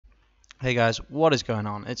Hey guys, what is going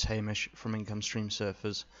on? It's Hamish from Income Stream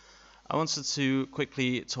Surfers. I wanted to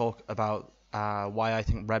quickly talk about why I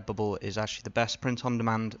think Redbubble is actually the best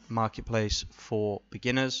print-on-demand marketplace for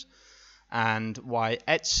beginners, and why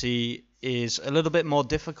Etsy is a little bit more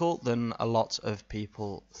difficult than a lot of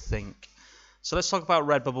people think. So let's talk about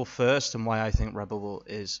Redbubble first and why I think Redbubble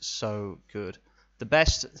is so good. The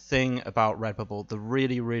best thing about Redbubble, the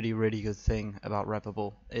really good thing about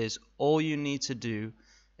Redbubble, is all you need to do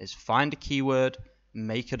is find a keyword,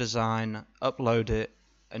 make a design, upload it,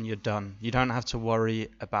 and you're done. You don't have to worry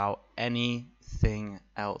about anything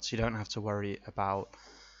else. You don't have to worry about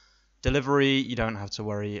delivery. You don't have to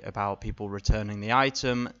worry about people returning the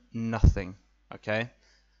item. Nothing. Okay?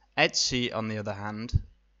 Etsy, on the other hand,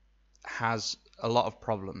 has a lot of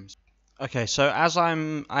problems. Okay, so I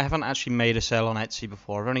haven't actually made a sale on Etsy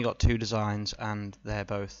before. I've only got 2 designs, and they're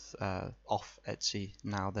both off Etsy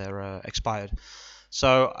now. They're expired.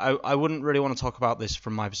 So I wouldn't really want to talk about this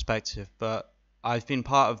from my perspective, but I've been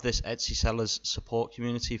part of this Etsy sellers support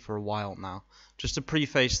community for a while now. Just to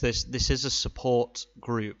preface this is a support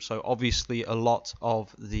group, so obviously a lot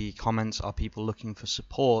of the comments are people looking for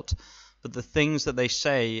support, but the things that they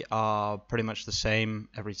say are pretty much the same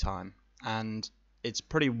every time, and it's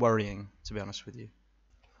pretty worrying, to be honest with you.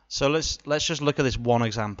 So let's just look at this one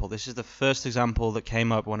example. This is the first example that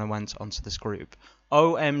came up when I went onto this group.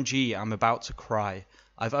 OMG, I'm about to cry.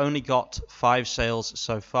 I've only got 5 sales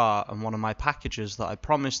so far, and one of my packages that I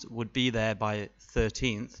promised would be there by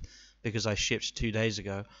 13th, because I shipped 2 days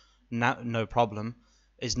ago, no problem,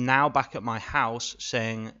 is now back at my house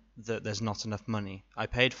saying that there's not enough money. I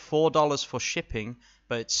paid $4 for shipping,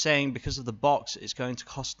 but it's saying because of the box it's going to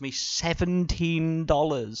cost me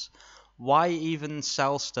 $17. Why even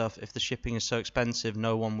sell stuff if the shipping is so expensive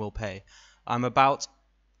no one will pay? I'm about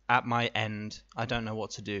at my end. I don't know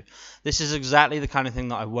what to do. This is exactly the kind of thing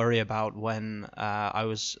that I worry about when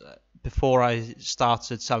before I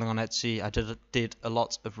started selling on Etsy, I did a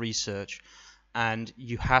lot of research, and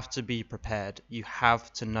you have to be prepared. You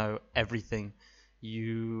have to know everything.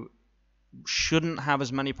 You shouldn't have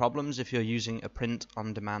as many problems if you're using a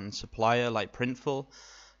print-on-demand supplier like Printful.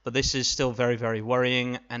 But this is still very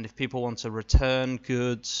worrying, and if people want to return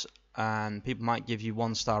goods, and people might give you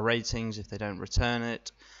 1-star ratings if they don't return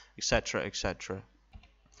it, etc.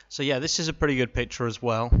 So yeah, this is a pretty good picture as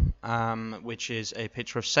well, which is a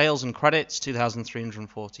picture of sales and credits,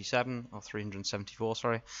 2,347 or 374,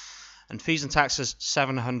 sorry, and fees and taxes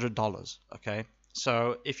 $700. Okay,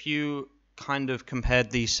 so if you kind of compared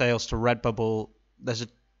these sales to Redbubble, there's a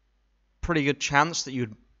pretty good chance that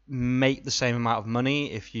you'd make the same amount of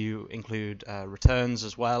money if you include returns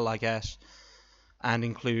as well, I guess, and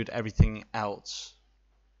include everything else.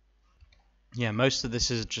 Yeah, most of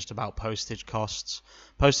this is just about postage costs.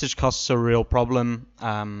 Postage costs are a real problem.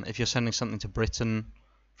 If you're sending something to Britain,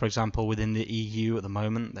 for example, within the EU at the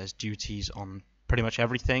moment, there's duties on pretty much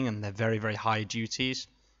everything, and they're very high duties.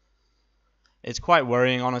 It's quite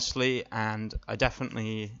worrying, honestly, and I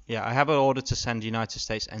have an order to send United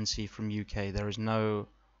States NC from UK. There is no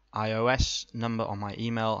iOS number on my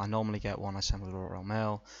email. I normally get one. I send with Royal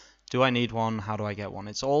Mail. Do I need one? How do I get one?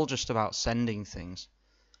 It's all just about sending things.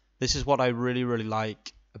 This is what I really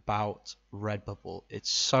like about Redbubble. It's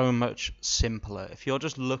so much simpler. If you're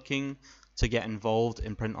just looking to get involved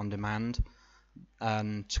in print on demand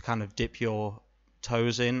and to kind of dip your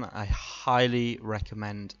toes in, I highly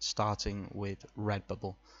recommend starting with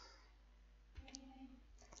Redbubble.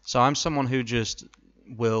 So I'm someone who just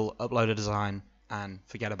will upload a design and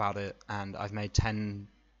forget about it, and I've made £10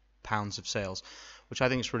 of sales, which I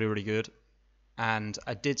think is really good. And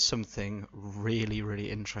I did something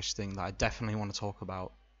really interesting that I definitely want to talk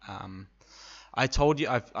about. I told you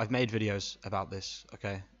I've made videos about this,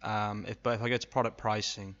 okay? But if I go to product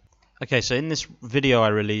pricing, okay, so in this video I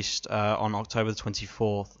released on October the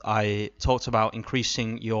 24th, I talked about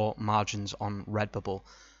increasing your margins on Redbubble.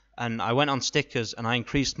 And I went on stickers and I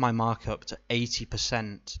increased my markup to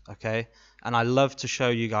 80%, okay? And I love to show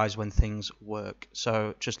you guys when things work.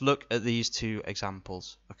 So just look at these 2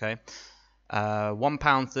 examples, okay?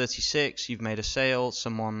 £1.36, you've made a sale,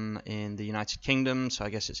 someone in the United Kingdom, so I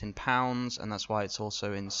guess it's in pounds, and that's why it's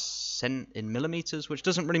also in millimeters, which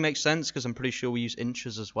doesn't really make sense because I'm pretty sure we use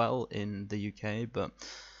inches as well in the UK, but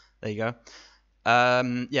there you go.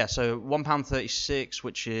 Yeah, so £1.36,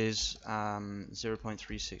 which is 0.36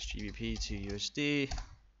 GBP to USD,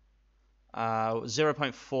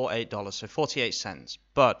 $0.48, so 48 cents.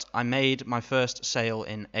 But I made my first sale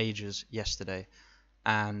in ages yesterday.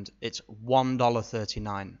 and it's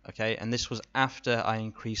 $1.39, okay? And this was after I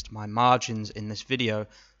increased my margins in this video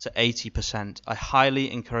to 80%. I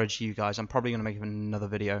highly encourage you guys, I'm probably going to make another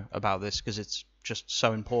video about this because it's just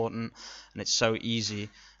so important and it's so easy,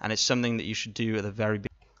 and it's something that you should do at the very beginning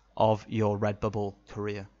of your Redbubble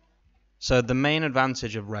career. So the main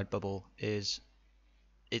advantage of Redbubble is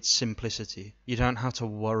its simplicity. You don't have to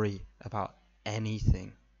worry about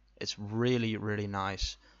anything. It's really, really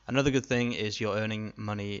nice. Another good thing is you're earning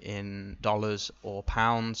money in dollars or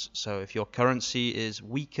pounds. So if your currency is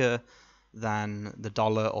weaker than the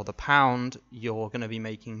dollar or the pound, you're going to be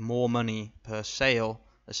making more money per sale,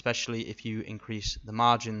 especially if you increase the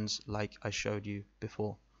margins like I showed you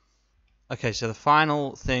before. Okay, so the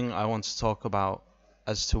final thing I want to talk about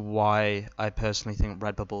as to why I personally think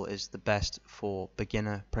Redbubble is the best for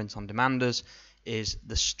beginner print-on-demanders is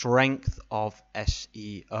the strength of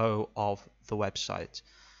SEO of the website.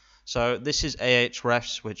 So this is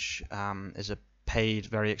Ahrefs, which is a paid,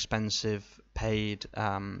 very expensive paid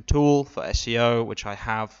tool for SEO, which I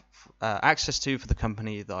have access to for the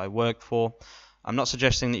company that I work for. I'm not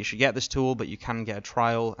suggesting that you should get this tool, but you can get a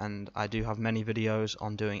trial, and I do have many videos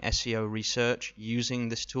on doing SEO research using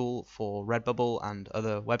this tool for Redbubble and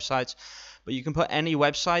other websites. But you can put any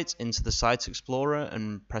website into the Site Explorer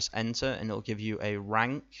and press enter, and it'll give you a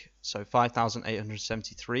rank, so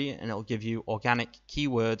 5,873, and it'll give you organic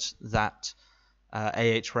keywords that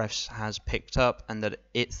Ahrefs has picked up and that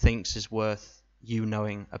it thinks is worth you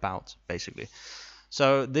knowing about, basically.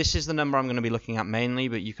 So this is the number I'm going to be looking at mainly,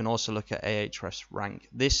 but you can also look at Ahrefs rank.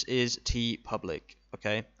 This is TeePublic,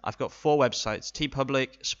 okay? I've got 4 websites: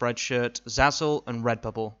 TeePublic, Spreadshirt, Zazzle, and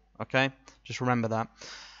Redbubble, okay? Just remember that.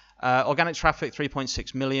 Organic traffic,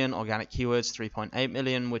 3.6 million. Organic keywords, 3.8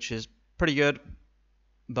 million, which is pretty good.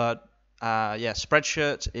 But yeah,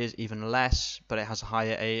 Spreadshirt is even less, but it has a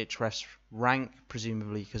higher Ahrefs rank,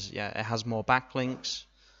 presumably because, yeah, it has more backlinks.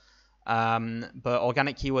 But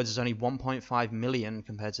organic keywords is only 1.5 million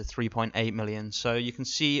compared to 3.8 million. So you can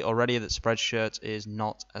see already that Spreadshirt is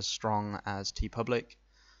not as strong as TeePublic.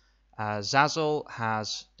 Zazzle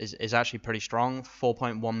is actually pretty strong,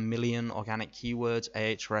 4.1 million organic keywords.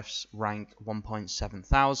 Ahrefs rank 1.7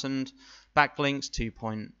 thousand. Backlinks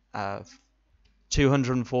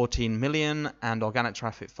 214 million, and organic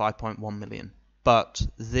traffic 5.1 million. But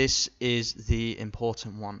this is the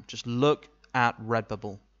important one. Just look at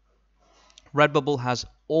Redbubble. Redbubble has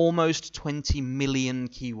almost 20 million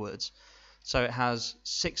keywords. So it has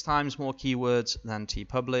 6 times more keywords than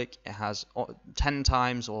TeePublic. It has 10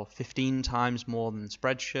 times or 15 times more than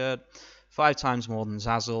Spreadshirt, 5 times more than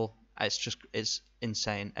Zazzle. It's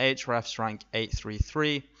insane. Ahrefs rank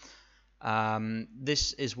 833.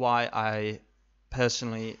 This is why I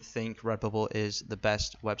personally think Redbubble is the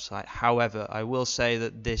best website. However, I will say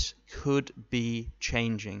that this could be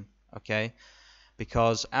changing, okay?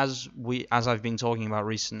 Because as I've been talking about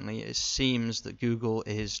recently, it seems that Google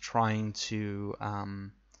is trying to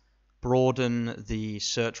broaden the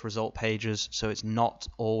search result pages, so it's not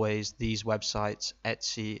always these websites,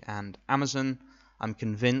 Etsy and Amazon. I'm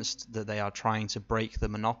convinced that they are trying to break the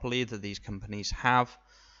monopoly that these companies have.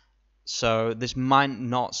 So this might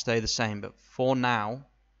not stay the same, but for now,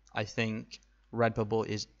 I think Redbubble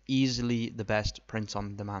is easily the best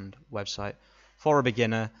print-on-demand website for a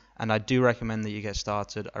beginner, and I do recommend that you get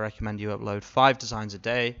started. I recommend you upload 5 designs a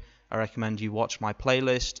day. I recommend you watch my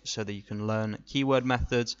playlist so that you can learn keyword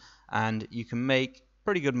methods, and you can make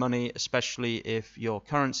pretty good money, especially if your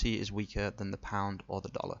currency is weaker than the pound or the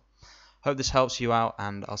dollar. Hope this helps you out,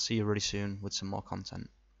 and I'll see you really soon with some more content.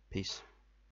 Peace.